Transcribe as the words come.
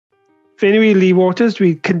Fe enw I Lee Waters,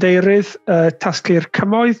 dwi'n Cydeirydd Tasglu'r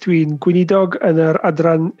Cymoedd, dwi'n gweinidog yn yr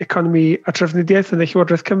adran Economi a Thrafnidiaeth yn y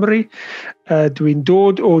Llywodraeth Cymru. Dwi'n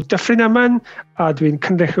dod o Dyffryn Aman a dwi'n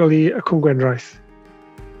cynrychioli y Cwmgwenraeth.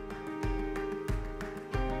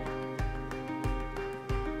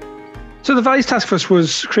 So the Valleys Task Force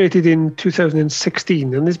was created in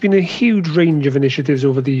 2016, and there's been a huge range of initiatives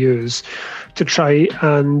over the years to try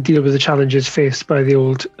and deal with the challenges faced by the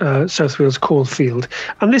old South Wales coalfield.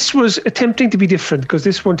 And this was attempting to be different because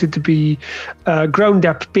this wanted to be ground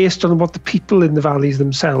up based on what the people in the valleys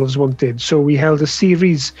themselves wanted. So we held a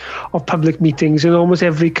series of public meetings in almost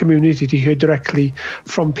every community to hear directly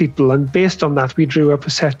from people. And based on that, we drew up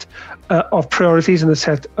a set of priorities and a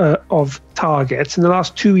set of targets. In the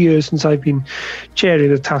last 2 years since I've been chairing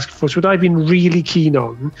the task force, what I've been really keen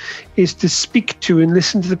on is to speak to and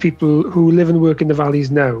listen to the people who live and work in the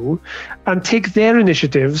valleys now and take their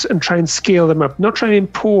initiatives and try and scale them up, not try and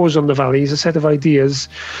impose on the valleys a set of ideas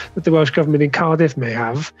that the Welsh Government in Cardiff may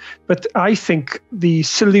have. But I think the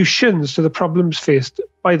solutions to the problems faced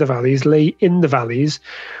by the valleys lay in the valleys,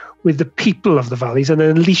 with the people of the valleys, and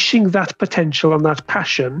unleashing that potential and that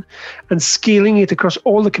passion and scaling it across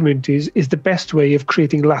all the communities is the best way of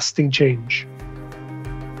creating lasting change.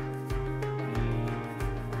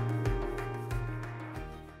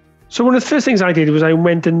 So one of the first things I did was I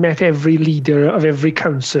went and met every leader of every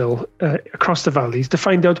council across the valleys to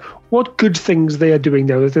find out what good things they are doing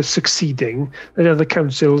now that are succeeding that other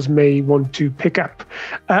councils may want to pick up.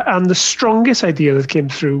 And the strongest idea that came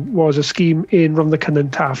through was a scheme in Rhondda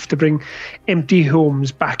and Taff to bring empty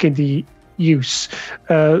homes back into use.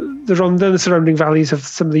 The Rhondda and the surrounding valleys have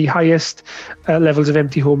some of the highest levels of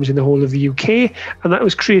empty homes in the whole of the UK, and that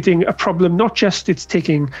was creating a problem. Not just it's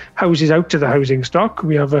taking houses out of the housing stock,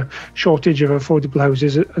 we have a shortage of affordable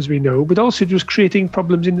houses as we know, but also it was creating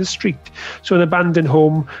problems in the street. So an abandoned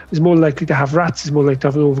home is more likely to have rats, is more likely to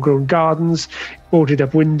have overgrown gardens, boarded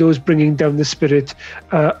up windows, bringing down the spirit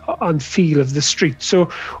and feel of the street. So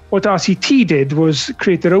what RCT did was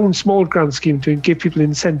create their own small grant scheme to give people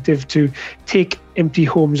incentive to take empty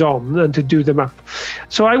homes on and to do them up.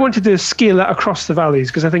 So I wanted to scale that across the valleys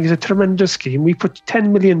because I think it's a tremendous scheme. We put £10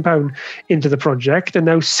 million into the project, and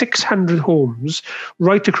now 600 homes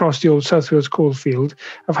right across the old South Wales coalfield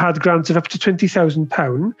have had grants of up to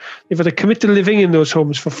 £20,000. They've had to commit to living in those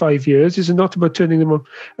homes for 5 years. This is not about turning them on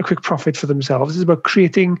a quick profit for themselves. It's about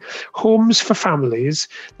creating homes for families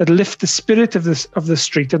that lift the spirit of the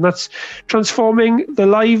street, and that's transforming the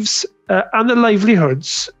lives and the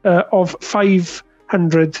livelihoods of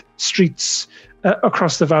 500 streets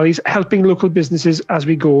across the valleys, helping local businesses as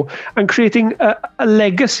we go, and creating a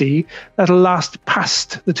legacy that'll last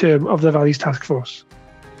past the term of the Valleys Task Force.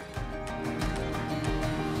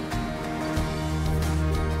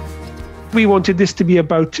 We wanted this to be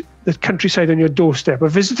about the countryside on your doorstep, a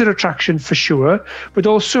visitor attraction for sure, but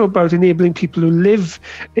also about enabling people who live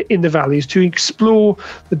in the valleys to explore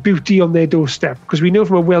the beauty on their doorstep. Because we know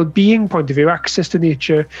from a well-being point of view, access to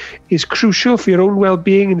nature is crucial for your own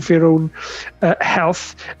well-being and for your own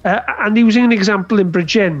health. And using an example in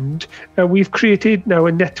Bridgend, we've created now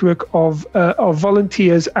a network of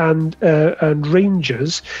volunteers and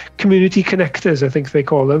rangers, community connectors, I think they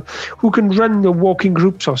call them, who can run the walking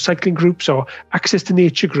groups or cycling groups or access to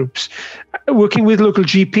nature groups, working with local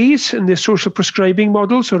GPs and their social prescribing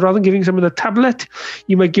model. So rather than giving someone a tablet,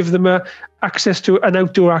 you might give them access to an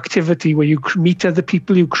outdoor activity where you meet other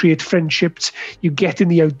people, you create friendships, you get in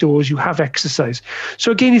the outdoors, you have exercise.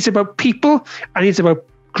 So again, it's about people and it's about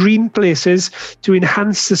green places to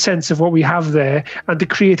enhance the sense of what we have there and to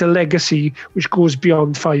create a legacy which goes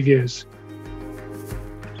beyond 5 years.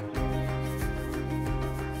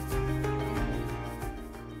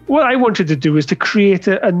 What I wanted to do is to create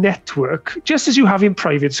a network, just as you have in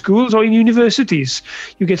private schools or in universities.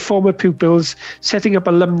 You get former pupils setting up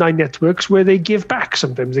alumni networks where they give back.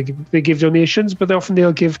 Sometimes they give donations, but often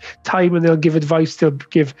they'll give time and they'll give advice, they'll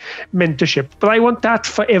give mentorship. But I want that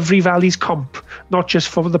for every Valleys comp, not just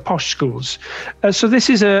for the posh schools. So this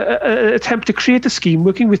is an attempt to create a scheme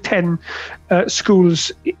working with 10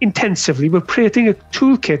 schools intensively. We're creating a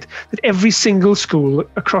toolkit that every single school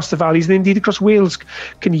across the valleys and indeed across Wales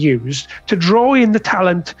can use to draw in the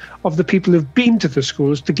talent of the people who've been to the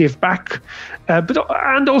schools to give back,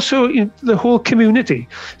 and also the whole community.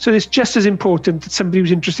 So it's just as important that somebody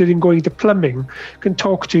who's interested in going into plumbing can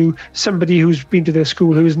talk to somebody who's been to their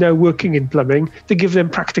school who is now working in plumbing to give them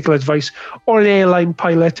practical advice, or an airline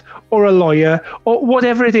pilot, or a lawyer, or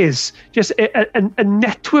whatever it is. Just a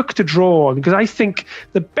network to draw on, because I think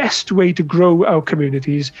the best way to grow our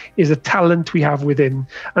communities is the talent we have within.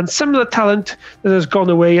 And some of the talent that has gone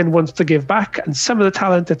away away and wants to give back, and some of the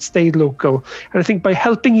talent that stayed local. And I think by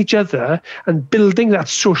helping each other and building that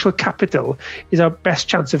social capital is our best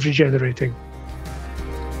chance of regenerating.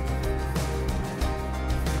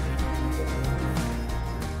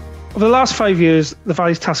 Over the last 5 years, the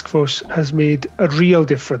Valleys Task Force has made a real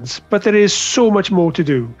difference, but there is so much more to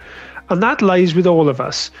do. And that lies with all of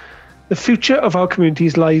us. The future of our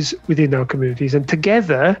communities lies within our communities, and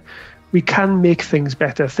together we can make things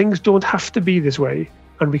better. Things don't have to be this way,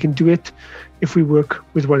 and we can do it if we work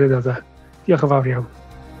with one another. Diolch yn fawr iawn.